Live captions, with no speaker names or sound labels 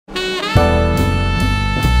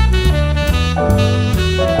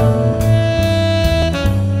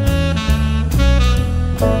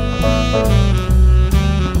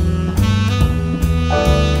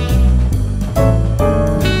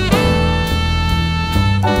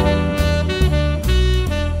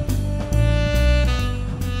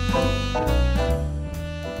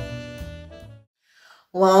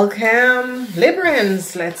Welcome,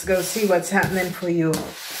 Librans. Let's go see what's happening for you.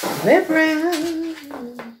 Librans.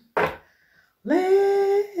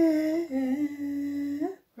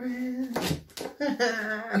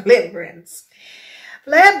 Librans.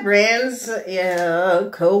 Librans. Yeah,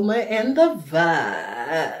 coma and the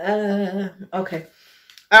vibe. Okay.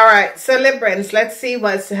 All right, so Librans, let's see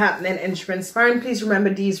what's happening in transpiring. Please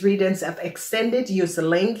remember these readings have extended. Use the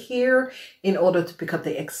link here in order to pick up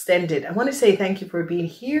the extended. I want to say thank you for being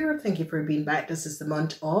here. Thank you for being back. This is the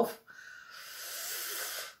month of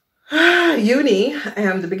Juni,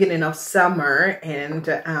 the beginning of summer, and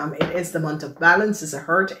it is the month of balance. It's a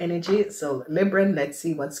heart energy. So Libran, let's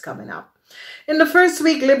see what's coming up. In the first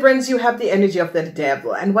week, Librans, you have the energy of the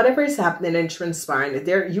devil, and whatever is happening and transpiring,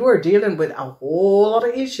 there you are dealing with a whole lot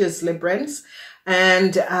of issues, Librans,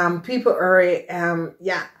 and people are,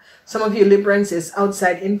 some of you Librans is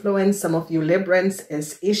outside influence, some of you Librans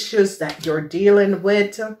is issues that you're dealing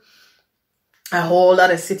with. A whole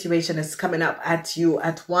lot of situation is coming up at you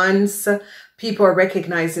at once. People are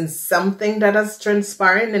recognizing something that is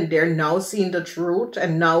transpiring, and they're now seeing the truth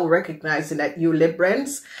and now recognizing that you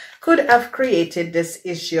Librans could have created this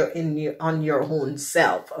issue in you on your own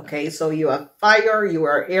self. Okay, so you have fire, you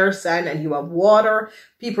are air sign, and you have water.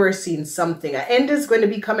 People are seeing something. An end is going to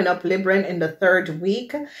be coming up, Libran, in the third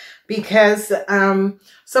week, because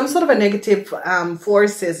some sort of a negative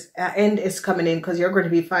forces end is coming in, because you're going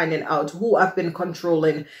to be finding out who have been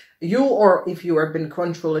controlling you, or if you have been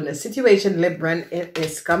controlling the situation, Libran, it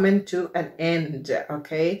is coming to an end.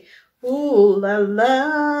 Okay, ooh la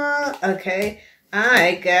la. Okay,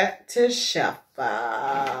 I got to shuffle.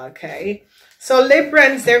 Okay, so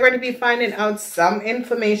Librans, they're going to be finding out some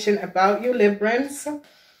information about you, Librans.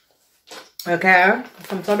 Okay,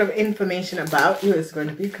 some sort of information about you is going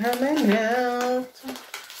to be coming out.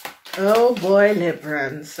 Oh boy,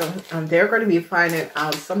 Librans. So they're going to be finding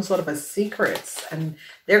out some sort of a secrets, and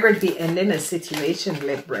they're going to be ending a situation,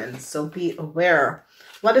 Librans. So be aware.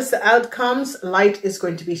 What is the outcomes? Light is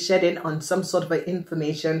going to be shedding on some sort of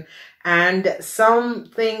information, and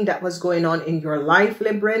something that was going on in your life,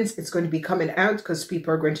 Librans, it's going to be coming out because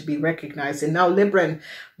people are going to be recognizing. Now, Libran,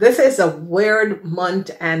 this is a weird month,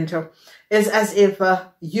 and it's as if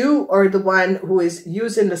you are the one who is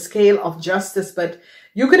using the scale of justice, but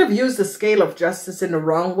you could have used the scale of justice in the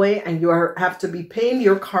wrong way, and you have to be paying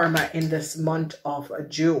your karma in this month of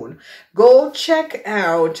June. Go check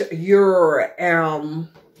out your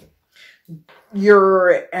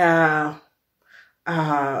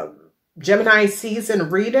Gemini season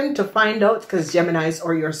reading to find out, because Geminis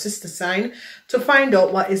are your sister sign, to find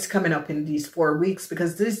out what is coming up in these 4 weeks,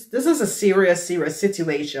 because this is a serious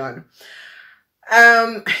situation.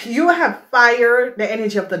 You have fire, the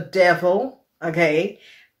energy of the devil. Okay,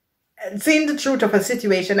 seeing the truth of a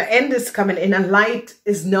situation, an end is coming in, and light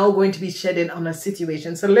is now going to be shedding on a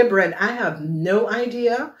situation. So Libran, I have no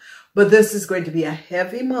idea, but this is going to be a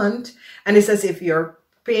heavy month, and it's as if you're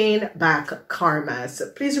paying back karma.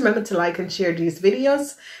 So please remember to like and share these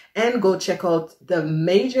videos, and go check out the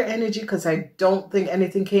major energy, because I don't think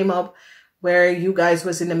anything came up where you guys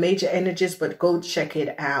was in the major energies, but go check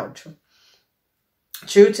it out.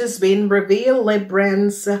 Truth is being revealed,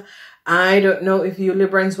 Librans. I don't know if you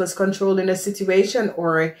Librans was controlling a situation,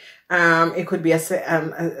 or it could be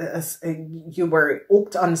you were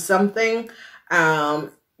hooked on something.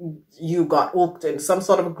 You got hooked in some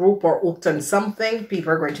sort of a group, or hooked on something. People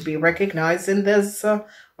are going to be recognizing this. All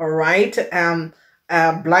right.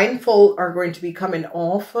 Blindfold are going to be coming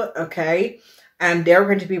off. Okay. And they're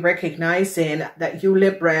going to be recognizing that you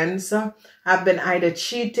Librans have been either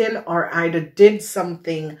cheating or either did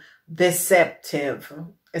something deceptive.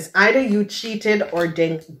 It's either you cheated or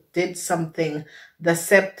did something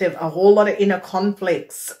deceptive. A whole lot of inner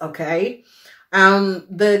conflicts, okay?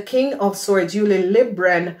 The King of Swords, you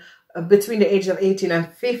Libran, between the age of 18 and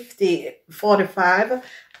 45,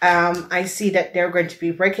 I see that they're going to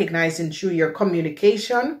be recognizing through your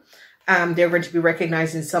communication. They're going to be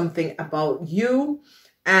recognizing something about you,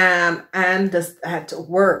 and this at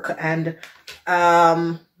work. And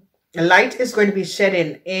light is going to be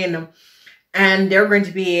shedding in, and they're going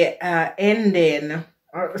to be ending,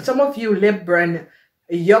 or some of you Libran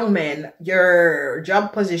young men, your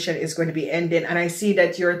job position is going to be ending, and I see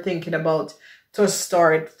that you're thinking about to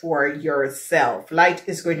start for yourself. Light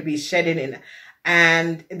is going to be shedding in,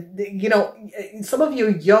 and you know, some of you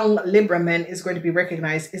young Libra men is going to be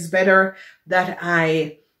recognized. It's better that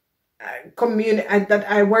I that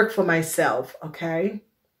I work for myself. Okay,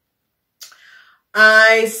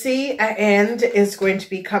 I see an end is going to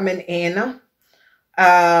be coming in.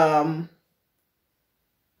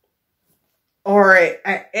 or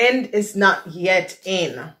an end is not yet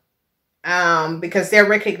in. Because they're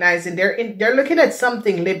recognizing they're looking at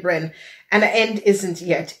something, Libran, and the end isn't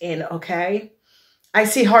yet in. Okay, I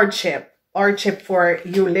see hardship for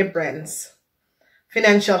you Librans.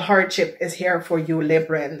 Financial hardship is here for you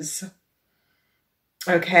Librans.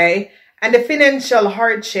 Okay, and the financial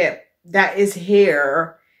hardship that is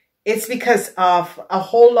here, it's because of a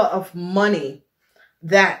whole lot of money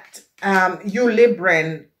that you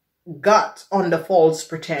Libran got on the false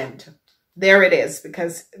pretend. There it is,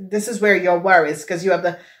 because this is where your worry is, because you have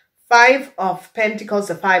the Five of Pentacles,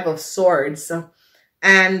 the Five of Swords,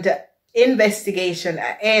 and investigation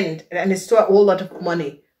and it's to a whole lot of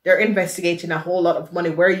money. They're investigating a whole lot of money,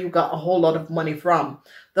 where you got a whole lot of money from.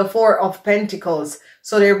 The Four of Pentacles.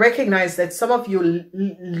 So they recognize that some of you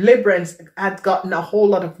Librans had gotten a whole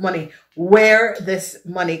lot of money, where this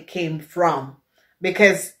money came from,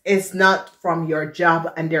 because it's not from your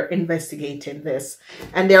job, and they're investigating this.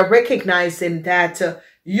 And they're recognizing that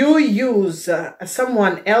you use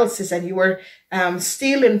someone else's, and you were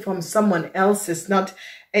stealing from someone else's, not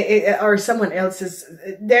or someone else's.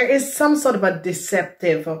 There is some sort of a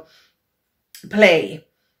deceptive play.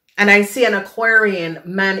 And I see an Aquarian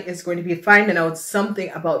man is going to be finding out something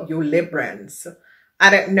about you Librans. I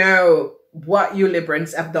don't know what you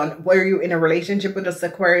Librans have done. Were you in a relationship with this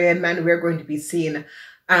Aquarian man? We're going to be seeing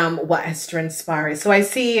what has transpired. So I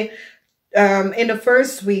see in the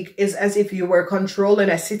first week is as if you were controlling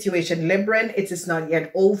a situation, Libran. It is not yet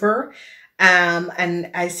over. And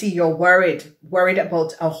I see you're worried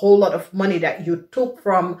about a whole lot of money that you took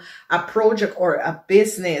from a project or a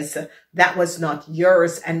business that was not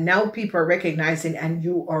yours. And now people are recognizing, and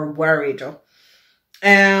you are worried.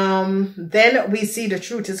 Then we see the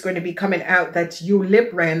truth is going to be coming out that you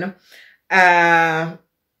Libran,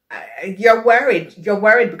 you're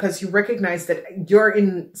worried because you recognize that you're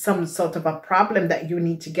in some sort of a problem that you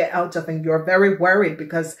need to get out of, and you're very worried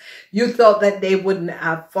because you thought that they wouldn't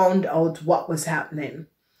have found out what was happening.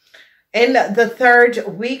 In the third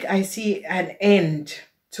week, I see an end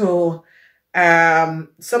to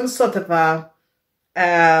some sort of a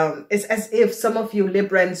it's as if some of you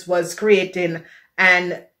Librans was creating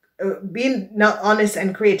and being not honest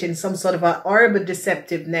and creating some sort of a horrible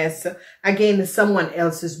deceptiveness against someone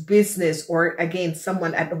else's business or against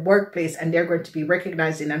someone at the workplace, and they're going to be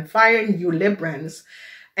recognizing and firing you Librans.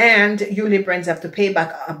 And you Librans have to pay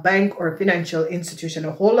back a bank or a financial institution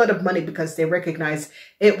a whole lot of money because they recognize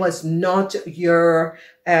it was not your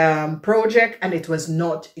project and it was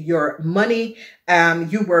not your money.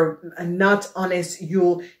 You were not honest.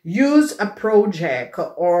 You used a project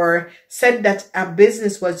or said that a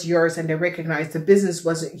business was yours, and they recognized the business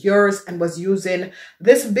wasn't yours and was using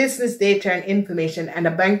this business data and information, and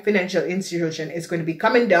a bank financial institution is going to be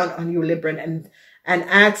coming down on you Libran and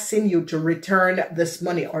asking you to return this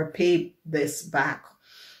money or pay this back.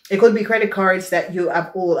 It could be credit cards that you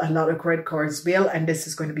have owed a lot of credit cards bill, and this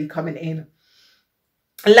is going to be coming in.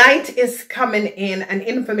 Light is coming in, and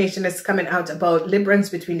information is coming out about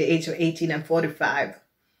Librans between the age of 18 and 45.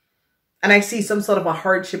 And I see some sort of a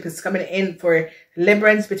hardship is coming in for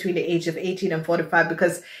Librans between the age of 18 and 45,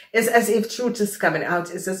 because it's as if truth is coming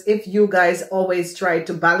out. It's as if you guys always try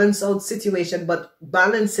to balance out situation, but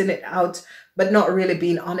balancing it out, but not really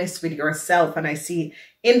being honest with yourself. And I see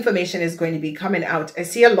information is going to be coming out. I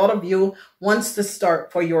see a lot of you wants to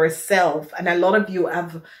start for yourself, and a lot of you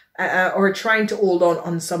have or trying to hold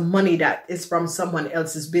on some money that is from someone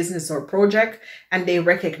else's business or project, and they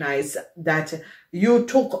recognize that you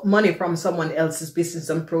took money from someone else's business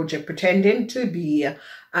and project pretending to be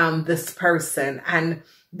this person, and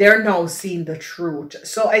they're now seeing the truth.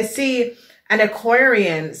 So I see an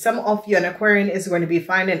Aquarian, some of you, an Aquarian is going to be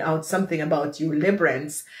finding out something about you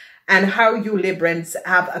Librans, and how you Librans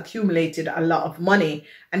have accumulated a lot of money,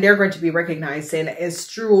 and they're going to be recognizing is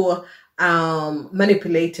through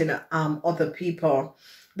manipulating other people.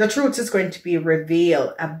 The truth is going to be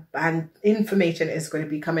revealed, and information is going to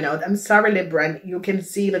be coming out. I'm sorry, Libran, you can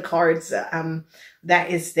see the cards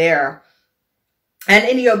that is there. And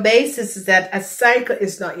in your basis is that a cycle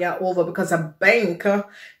is not yet over, because a bank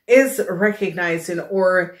is recognizing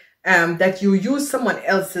or that you use someone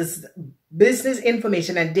else's business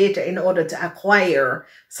information and data in order to acquire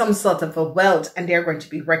some sort of a wealth, and they're going to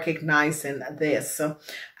be recognizing this. So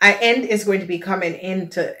an end is going to be coming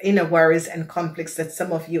into inner worries and conflicts that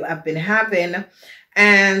some of you have been having,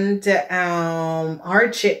 and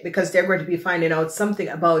hardship, because they're going to be finding out something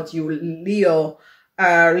about you Leo,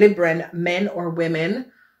 Libran, men or women,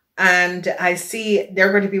 And I see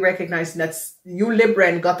they're going to be recognizing that you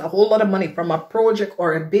Libran got a whole lot of money from a project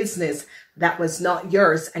or a business that was not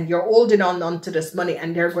yours, and you're holding on to this money,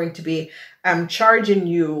 and they're going to be charging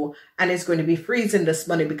you, and it's going to be freezing this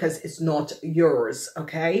money because it's not yours.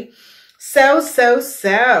 Okay, so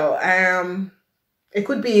it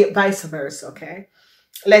could be vice versa. Okay,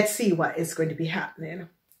 let's see what is going to be happening.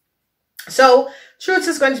 So, truth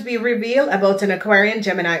is going to be revealed about an Aquarian,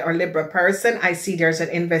 Gemini, or Libra person. I see there's an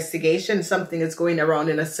investigation. Something is going around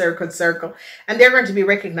in a circle. And they're going to be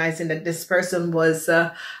recognizing that this person was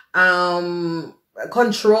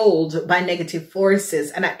controlled by negative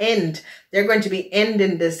forces. And at end, they're going to be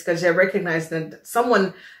ending this because they're recognizing that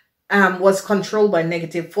someone was controlled by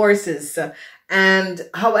negative forces. And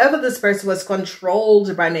however this person was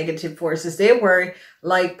controlled by negative forces, they were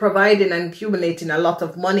like providing and accumulating a lot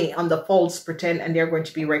of money on the false pretend, and they're going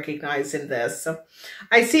to be recognizing this. So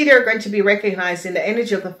I see they're going to be recognizing the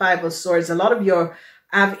energy of the Five of Swords. A lot of you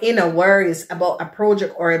have inner worries about a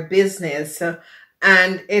project or a business,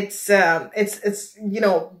 and it's you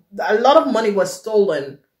know, a lot of money was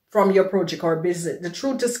stolen from your project or business. The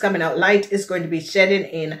truth is coming out. Light is going to be shedding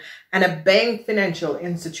in, and a bank, financial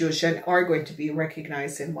institution are going to be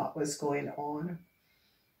recognizing what was going on.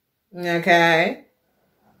 Okay.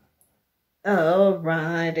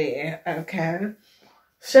 Alrighty. Okay.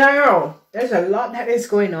 So there's a lot that is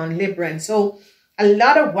going on, Libran. So a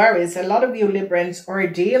lot of worries. A lot of you Librans are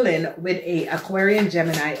dealing with a Aquarian,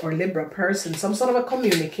 Gemini, or Libra person. Some sort of a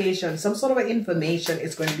communication, some sort of information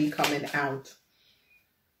is going to be coming out.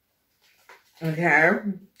 Okay,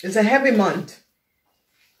 it's a heavy month,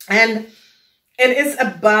 and it's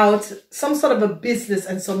about some sort of a business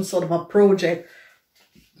and some sort of a project,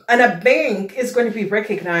 and a bank is going to be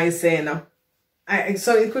recognizing.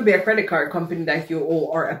 So it could be a credit card company that you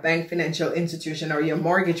owe, or a bank, financial institution, or your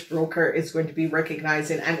mortgage broker is going to be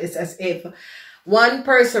recognizing, and it's as if one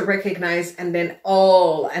person recognized, and then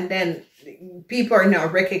people are now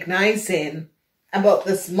recognizing about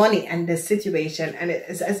this money and this situation, and it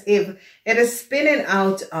is as if it is spinning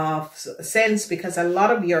out of sense, because a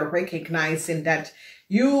lot of you are recognizing that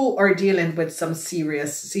you are dealing with some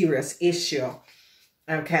serious issue.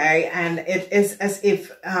 Okay, and it is as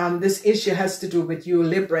if this issue has to do with you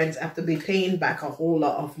Librans have to be paying back a whole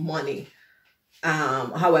lot of money,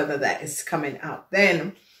 however that is coming out.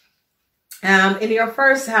 Then in your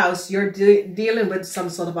first house, you're dealing with some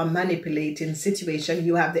sort of a manipulating situation.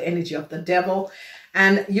 You have the energy of the devil,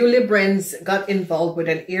 and you Librans got involved with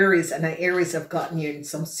an Aries, and an Aries have gotten you in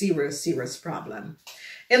some serious problem.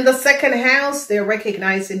 In the second house, they're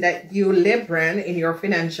recognizing that you Libran in your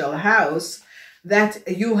financial house, that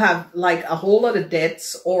you have like a whole lot of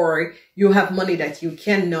debts, or you have money that you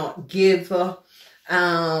cannot give. You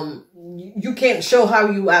can't show how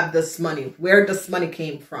you have this money, where this money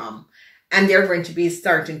came from. And they're going to be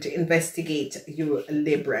starting to investigate you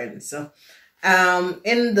Librans.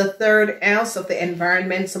 In the third house of the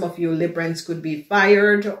environment, some of you Librans could be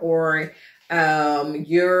fired, or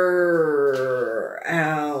your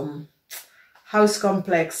house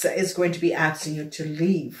complex is going to be asking you to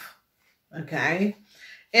leave. Okay.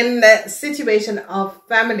 In the situation of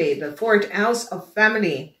family, the fourth house of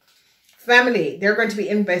family, they're going to be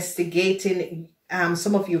investigating.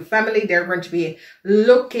 Some of you family, they're going to be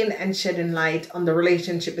looking and shedding light on the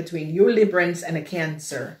relationship between you Librans and a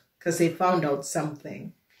Cancer, because they found out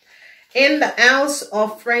something. In the house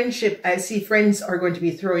of friendship, I see friends are going to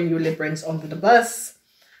be throwing you Librans onto the bus.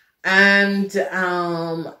 And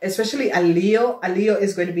especially a Leo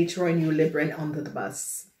is going to be throwing you Libran onto the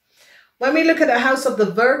bus. When we look at the house of the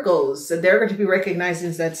Virgos, they're going to be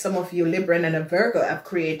recognizing that some of you Libran and a Virgo have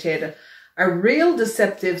created a real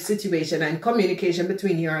deceptive situation and communication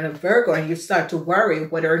between you and a Virgo, and you start to worry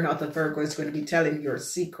whether or not a Virgo is going to be telling your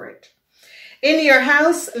secret. In your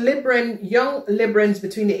house, young Librans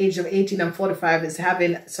between the age of 18 and 45 is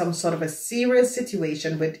having some sort of a serious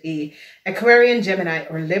situation with a Aquarian, Gemini,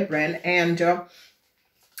 or Libran, and a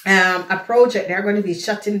project. They're going to be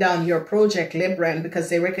shutting down your project, Libran, because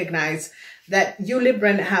they recognize that you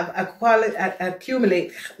Libran have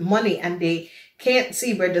accumulate money, and they can't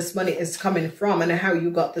see where this money is coming from and how you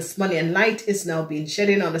got this money. And light is now being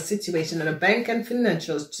shedding on the situation, and a bank and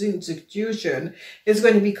financial institution is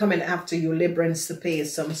going to be coming after you Librans to pay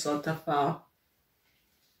some sort of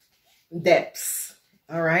debts.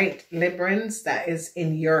 All right, Librans, that is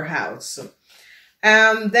in your house.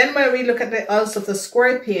 Then when we look at the house of the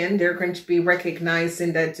Scorpion, they're going to be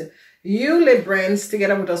recognizing that you Librans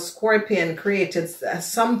together with a Scorpion created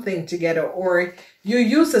something together, or you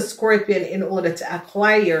use a Scorpion in order to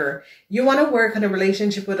acquire. You want to work on a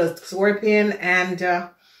relationship with a Scorpion, and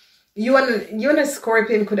you and a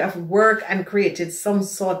Scorpion could have worked and created some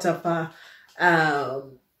sort of a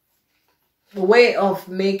way of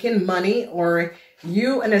making money, or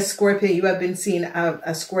you and a Scorpion, you have been seeing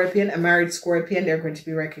a Scorpion, a married Scorpion, they're going to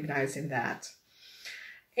be recognizing that.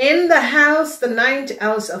 In the house, the 9th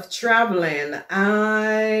house of traveling,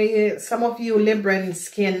 some of you Librans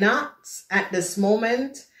cannot at this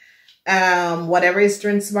moment, whatever is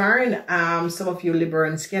transpiring, some of you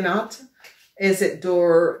Librans cannot. Is it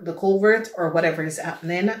door the covert or whatever is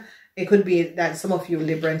happening? It could be that some of you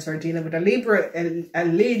Librans are dealing with a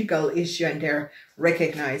legal issue and they're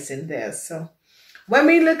recognizing this. So when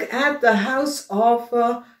we look at the house of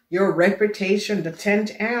your reputation, the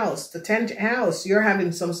 10th house, you're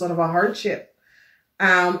having some sort of a hardship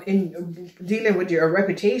in dealing with your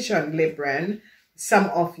reputation, Libran, some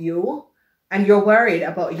of you, and you're worried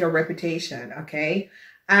about your reputation, okay?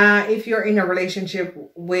 If you're in a relationship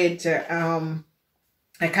with a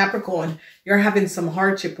Capricorn, you're having some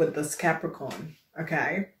hardship with this Capricorn,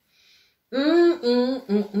 okay? Then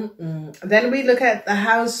we look at the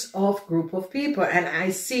house of group of people, and I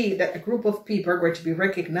see that a group of people are going to be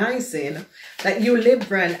recognizing that you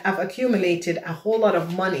Libran have accumulated a whole lot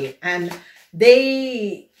of money, and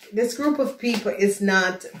this group of people is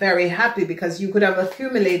not very happy because you could have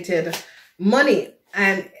accumulated money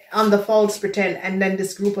and on the false pretend, and then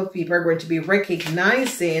this group of people are going to be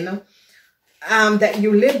recognizing that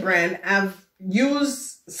you Libran have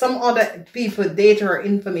used some other people data or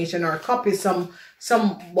information, or copy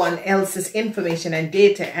someone else's information and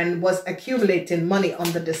data, and was accumulating money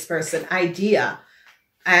under this person idea,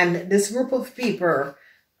 and this group of people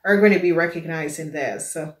are going to be recognizing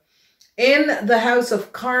this. So in the house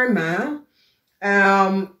of karma,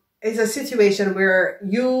 it's a situation where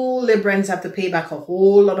you Librans have to pay back a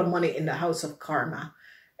whole lot of money in the house of karma,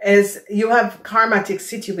 as you have karmatic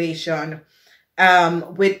situation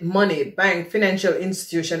with money, bank, financial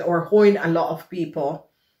institution, or owing a lot of people,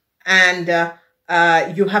 and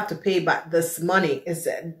you have to pay back this money.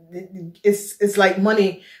 It's like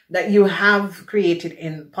money that you have created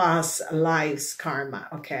in past lives karma,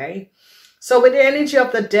 okay? So with the energy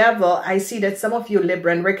of the devil, I see that some of you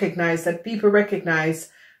Libran recognize that people recognize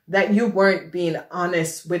that you weren't being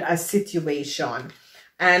honest with a situation,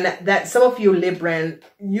 and that some of you Libran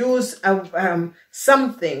use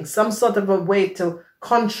some sort of a way to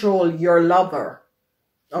control your lover,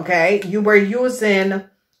 okay? You were using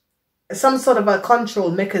some sort of a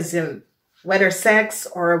control mechanism, whether sex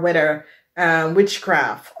or whether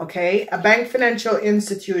witchcraft, okay? A bank, financial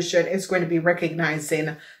institution is going to be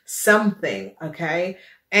recognizing something, okay?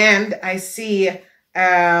 And I see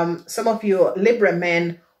some of you Libra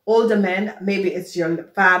men, older men, maybe it's your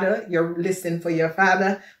father, you're listening for your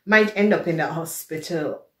father, might end up in the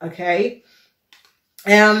hospital, okay?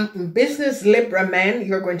 Business Libra men,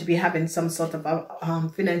 you're going to be having some sort of a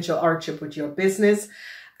financial hardship with your business.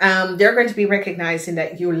 They're going to be recognizing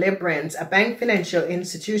that you Librans, a bank, financial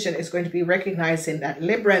institution is going to be recognizing that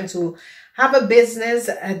Librans who have a business,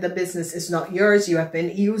 the business is not yours. You have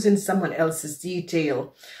been using someone else's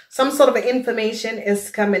detail. Some sort of information is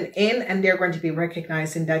coming in, and they're going to be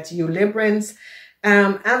recognizing that you Librans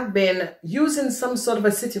have been using some sort of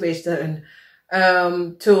a situation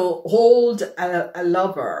to hold a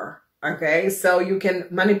lover, okay? So you can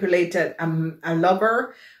manipulate a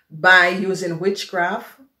lover by using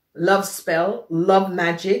witchcraft, love spell, love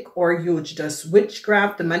magic, or use just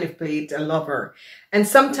witchcraft to manipulate a lover. And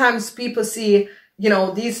sometimes people see, you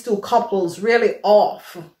know, these two couples really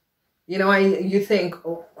off. You know, you think,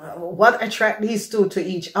 oh, what attract these two to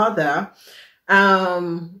each other?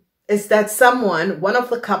 Is that one of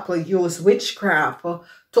the couple use witchcraft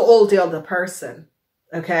to hold the other person,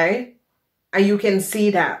 okay? And you can see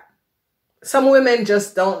that. Some women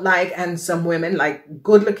just don't like, and some women, like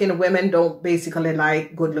good-looking women, don't basically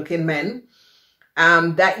like good-looking men.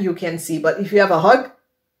 That you can see. But if you have a hug,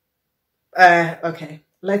 okay,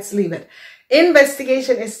 let's leave it.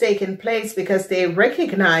 Investigation is taking place because they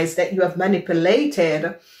recognize that you have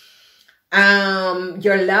manipulated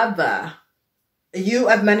your lover. You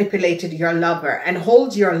have manipulated your lover and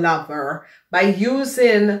hold your lover by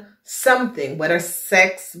using something, whether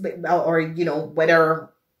sex or, you know, whether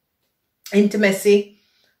intimacy,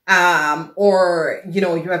 or, you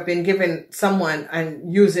know, you have been given someone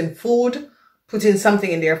and using food, putting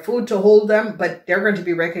something in their food to hold them, but they're going to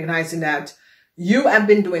be recognizing that you have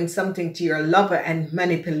been doing something to your lover and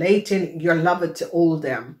manipulating your lover to hold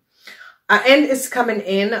them. End is coming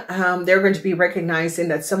in. They're going to be recognizing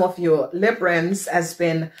that some of you Librans has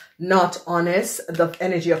been not honest. The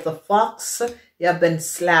energy of the fox You have been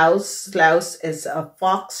slouched. Slouched is a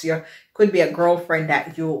fox. You could be a girlfriend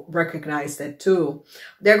that you recognize that too.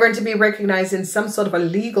 They're going to be recognizing some sort of a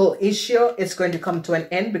legal issue. It's going to come to an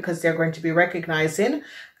end because they're going to be recognizing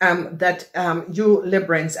that you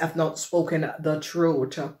Librans have not spoken the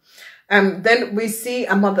truth. Then we see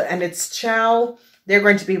a mother and its child. They're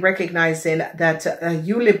going to be recognizing that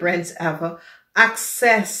you Librans have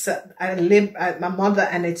access a mother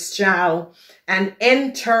and its child and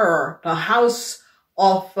enter the house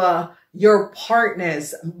of your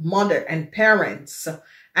partner's mother and parents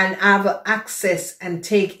and have access and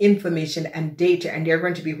take information and data, and they're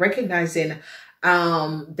going to be recognizing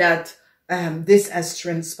that this has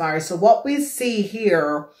transpired. So what we see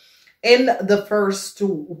here in the first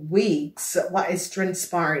 2 weeks, what is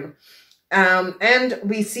transpiring, and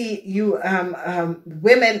we see you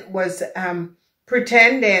women was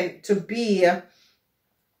pretending to be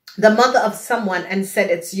the mother of someone and said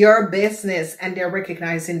it's your business, and they're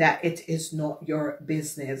recognizing that it is not your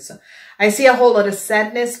business. I see a whole lot of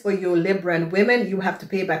sadness for you Libran women. You have to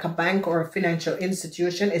pay back a bank or a financial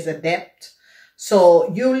institution. Is a debt.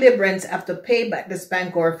 So you Librans have to pay back this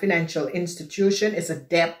bank or financial institution. Is a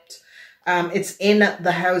debt. It's in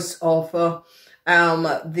the house of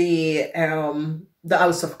the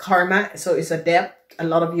house of karma. So it's a debt. A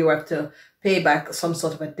lot of you have to pay back some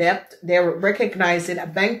sort of a debt. They're recognizing a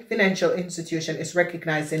bank financial institution is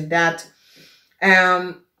recognizing that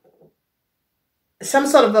some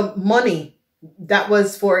sort of a money that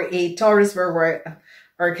was for a Taurus, Virgo,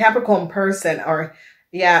 or Capricorn person, or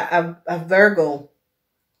yeah, a Virgo,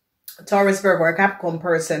 Taurus, Virgo, or Capricorn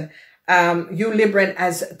person. You Libran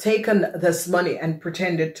has taken this money and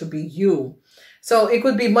pretended to be you. So it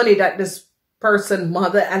could be money that this person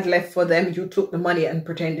mother had left for them. You took the money and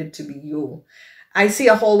pretended to be you. I see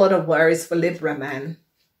a whole lot of worries for Libra man.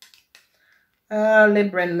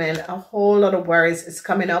 Libran men, a whole lot of worries is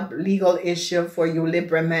coming up. Legal issue for you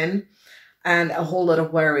Libra men, and a whole lot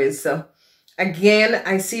of worries. So again,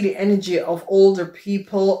 I see the energy of older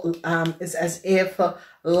people. It's as if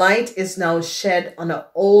light is now shed on an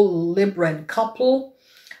old Libran couple,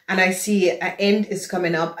 and I see an end is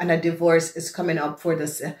coming up and a divorce is coming up for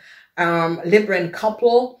this Libran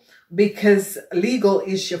couple, because legal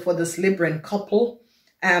issue for this Libran couple.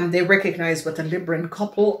 They recognize what the Libran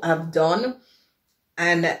couple have done,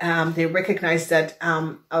 and they recognize that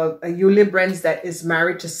you Librans that is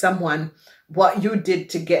married to someone, what you did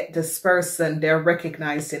to get this person, they're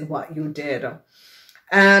recognizing what you did.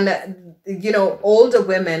 And you know, older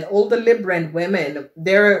women, older Libran women,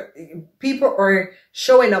 people are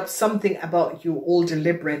showing up something about you older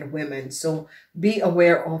Libran women, so be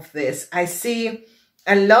aware of this. I see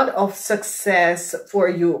a lot of success for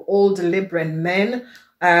you older Libran men,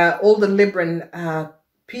 older Libran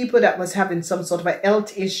people that was having some sort of a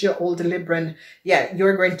health issue. Older Libran, yeah,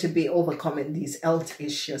 you're going to be overcoming these health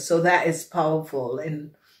issues, so that is powerful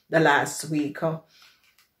in the last week.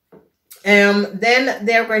 Then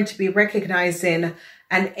they're going to be recognizing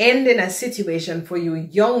and ending a situation for you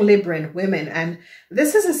young Libran women. And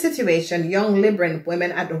this is a situation, young Libran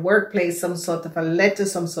women at the workplace, some sort of a letter,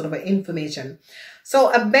 some sort of information.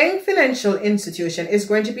 So a bank financial institution is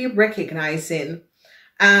going to be recognizing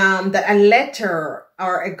that a letter,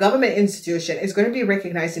 or a government institution is going to be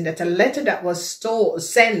recognizing that a letter that was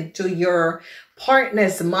sent to your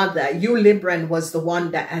partner's mother, you Libran was the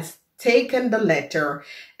one that has taken the letter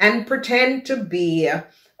and pretend to be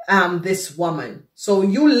this woman. So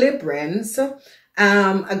you Librans,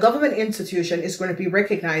 a government institution is going to be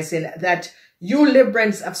recognizing that you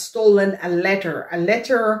Librans have stolen a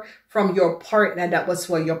letter from your partner that was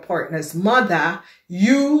for your partner's mother.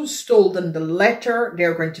 You stolen the letter.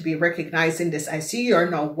 They're going to be recognizing this. I see you're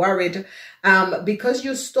now worried because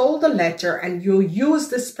you stole the letter and you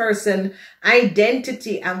used this person's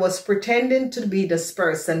identity and was pretending to be this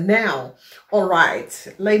person. Now, all right,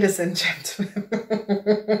 ladies and gentlemen,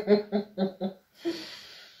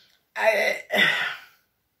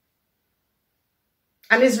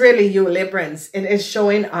 and it's really you Librans. It is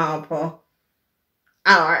showing up.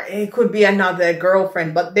 It could be another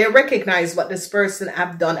girlfriend, but they recognize what this person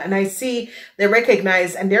have done. And I see they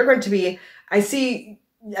recognize, and they're going to be, I see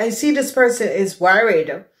this person is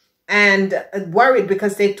worried, and worried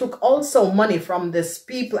because they took also money from this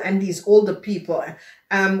people, and these older people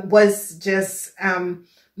was just,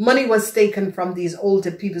 money was taken from these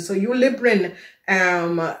older people. So you Libran,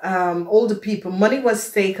 older people, money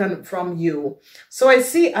was taken from you. So I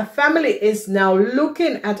see a family is now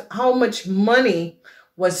looking at how much money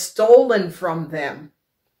was stolen from them.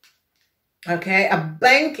 Okay, a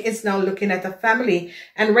bank is now looking at a family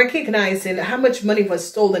and recognizing how much money was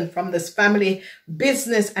stolen from this family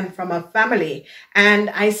business and from a family. And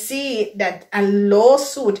I see that a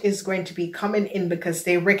lawsuit is going to be coming in because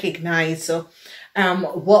they recognize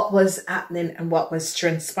what was happening and what was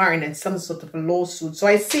transpiring in some sort of a lawsuit. So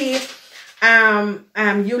I see you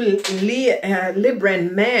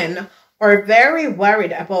Libran men are very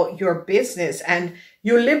worried about your business, and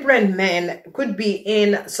you Libran men could be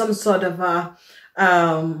in some sort of a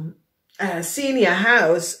senior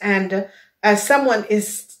house, and someone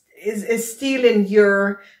is stealing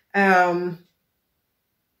your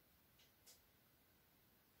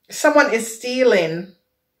someone is stealing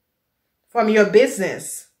from your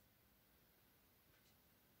business.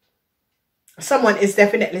 Someone is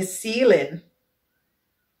definitely stealing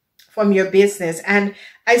from your business. And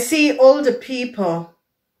I see all the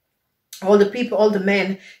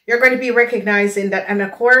men, you're going to be recognizing that an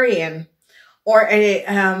Aquarian or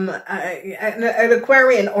an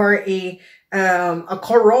Aquarian or a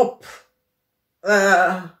corrupt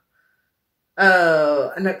a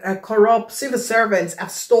corrupt civil servants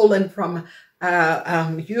have stolen from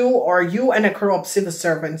you, or you and a corrupt civil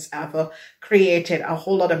servants have created a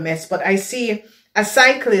whole lot of mess. But I see a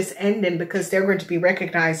cycle is ending because they're going to be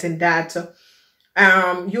recognizing that you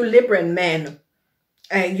Libran men,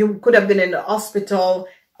 you could have been in the hospital,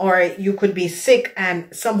 or you could be sick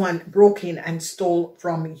and someone broke in and stole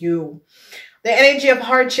from you. The energy of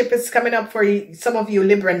hardship is coming up for some of you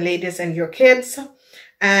Libran ladies and your kids.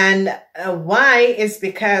 And why is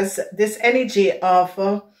because this energy of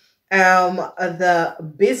the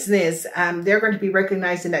business, they're going to be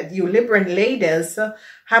recognizing that you Libran ladies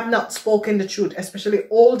have not spoken the truth, especially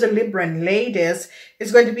older Libran ladies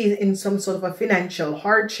is going to be in some sort of a financial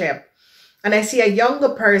hardship. And I see a younger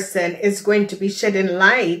person is going to be shedding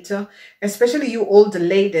light, especially you older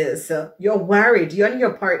ladies. You're worried. You and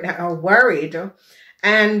your partner are worried.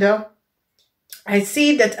 And I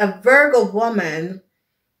see that a Virgo woman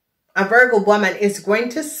is going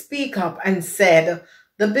to speak up and said,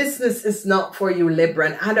 the business is not for you,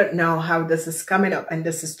 Libran. I don't know how this is coming up and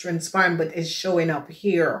this is transpiring, but it's showing up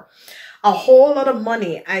here. A whole lot of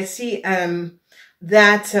money. I see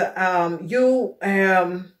that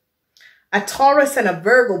a Taurus and a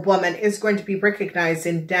Virgo woman is going to be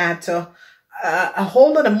recognizing that a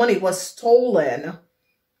whole lot of money was stolen.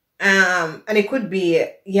 And it could be,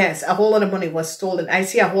 yes, a whole lot of money was stolen. I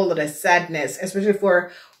see a whole lot of sadness, especially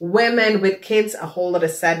for women with kids, a whole lot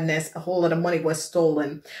of sadness, a whole lot of money was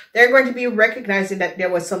stolen. They're going to be recognizing that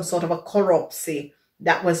there was some sort of a corruption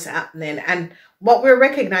that was happening. And what we're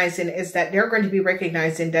recognizing is that they're going to be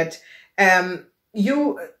recognizing that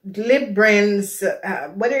you Librans,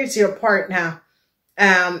 whether it's your partner,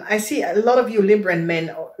 I see a lot of you Libran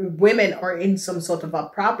men or women are in some sort of a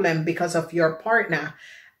problem because of your partner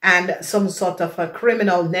and some sort of a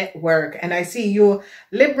criminal network. And I see you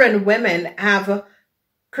Libran women have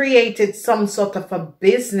created some sort of a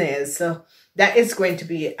business that is going to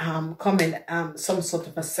be coming some sort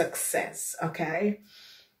of a success. Okay.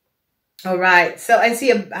 All right. So I see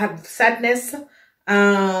a sadness.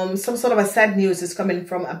 Some sort of a sad news is coming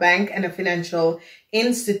from a bank and a financial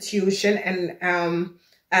institution, and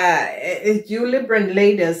you Libran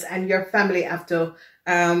ladies and your family have to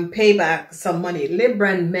pay back some money.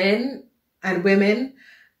 Libran men and women,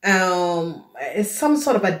 is some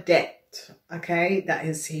sort of a debt, okay, that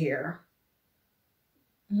is here.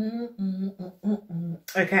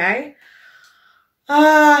 Okay.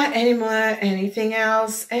 Anything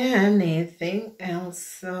else?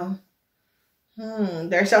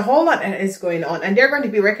 There's a whole lot that is going on, and they're going to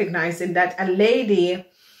be recognizing that a lady,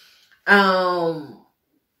 a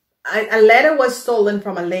letter was stolen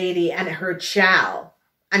from a lady and her child,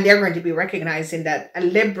 and they're going to be recognizing that a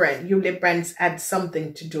Libran, you Librans had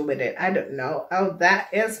something to do with it. I don't know how that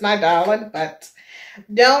is, my darling, but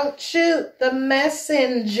don't shoot the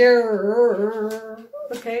messenger.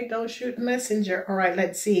 Okay, don't shoot the messenger. All right,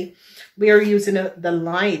 let's see. We are using the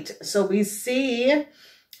light. So we see,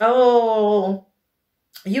 oh,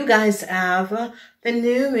 you guys have the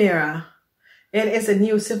new mirror. It is a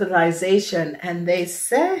new civilization, and they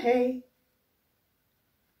say,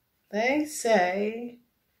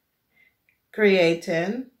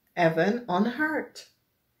 creating heaven on earth.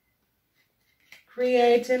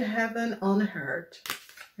 Creating heaven on earth.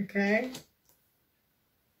 Okay.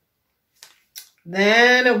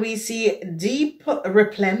 Then we see deep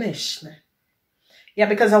replenishment. Yeah,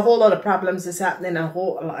 because a whole lot of problems is happening.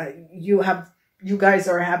 You guys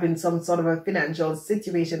are having some sort of a financial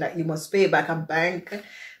situation that you must pay back a bank.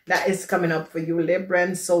 That is coming up for you,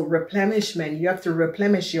 Libran. So replenishment, you have to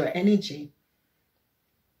replenish your energy.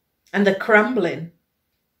 And the crumbling.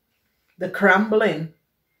 The crumbling.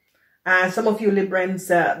 Some of you Librans,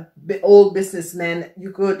 old businessmen,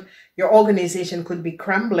 your organization could be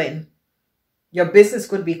crumbling. Your business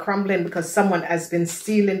could be crumbling because someone has been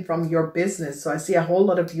stealing from your business. So I see a whole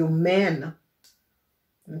lot of you men.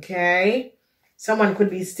 Okay. Someone could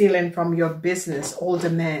be stealing from your business, older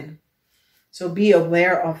men. So be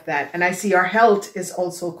aware of that. And I see your health is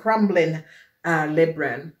also crumbling,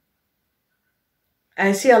 Libran.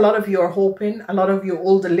 I see a lot of you are hoping, a lot of you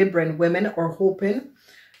older Libran women are hoping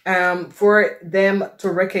for them to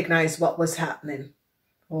recognize what was happening.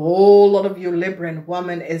 A whole lot of you Libran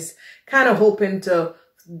woman is kind of hoping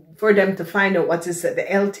for them to find out what is the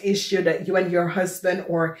health issue that you and your husband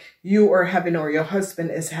or you are having or your husband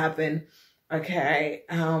is having. Okay.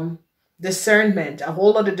 Discernment, a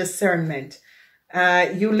whole lot of discernment.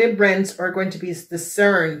 You Librans are going to be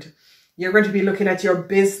discerned. You're going to be looking at your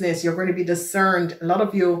business. You're going to be discerned. A lot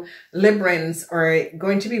of you Librans are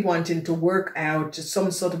going to be wanting to work out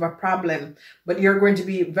some sort of a problem, but you're going to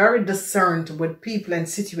be very discerned with people and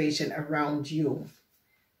situation around you.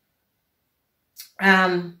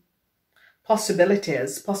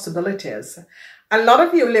 Possibilities. A lot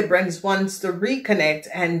of you Librans wants to reconnect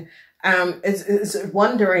and is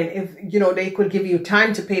wondering if, you know, they could give you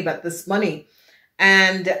time to pay back this money.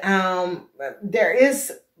 And there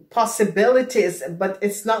is possibilities, but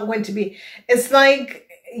it's not going to be, it's like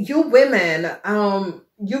you women,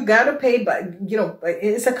 you got to pay, but you know,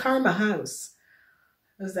 it's a karma house.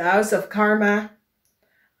 It's the house of karma.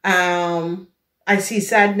 I see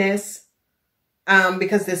sadness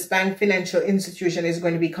because this bank financial institution is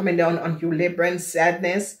going to be coming down on you Librans,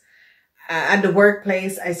 sadness. At the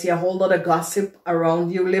workplace, I see a whole lot of gossip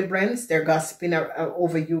around you Librans. They're gossiping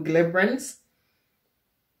over you Librans.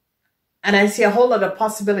 And I see a whole lot of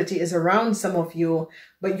possibility is around some of you,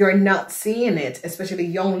 but you're not seeing it, especially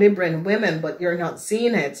young Libran women, but you're not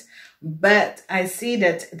seeing it. But I see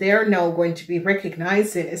that they're now going to be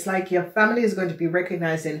recognizing, it's like your family is going to be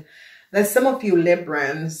recognizing that some of you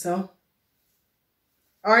Librans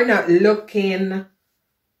are not looking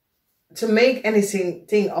to make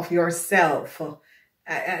anything of yourself.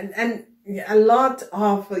 And a lot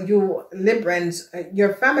of you Librans,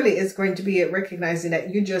 your family is going to be recognizing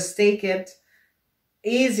that you just take it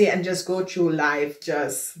easy and just go through life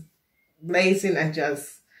just blazing and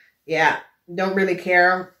just, yeah, don't really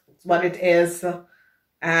care what it is.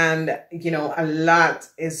 And, you know, a lot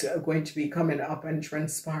is going to be coming up and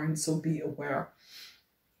transpiring, so be aware.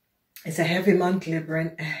 It's a heavy month,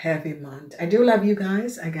 Libran, a heavy month. I do love you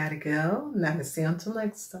guys. I gotta go. Namaste until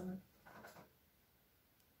next time.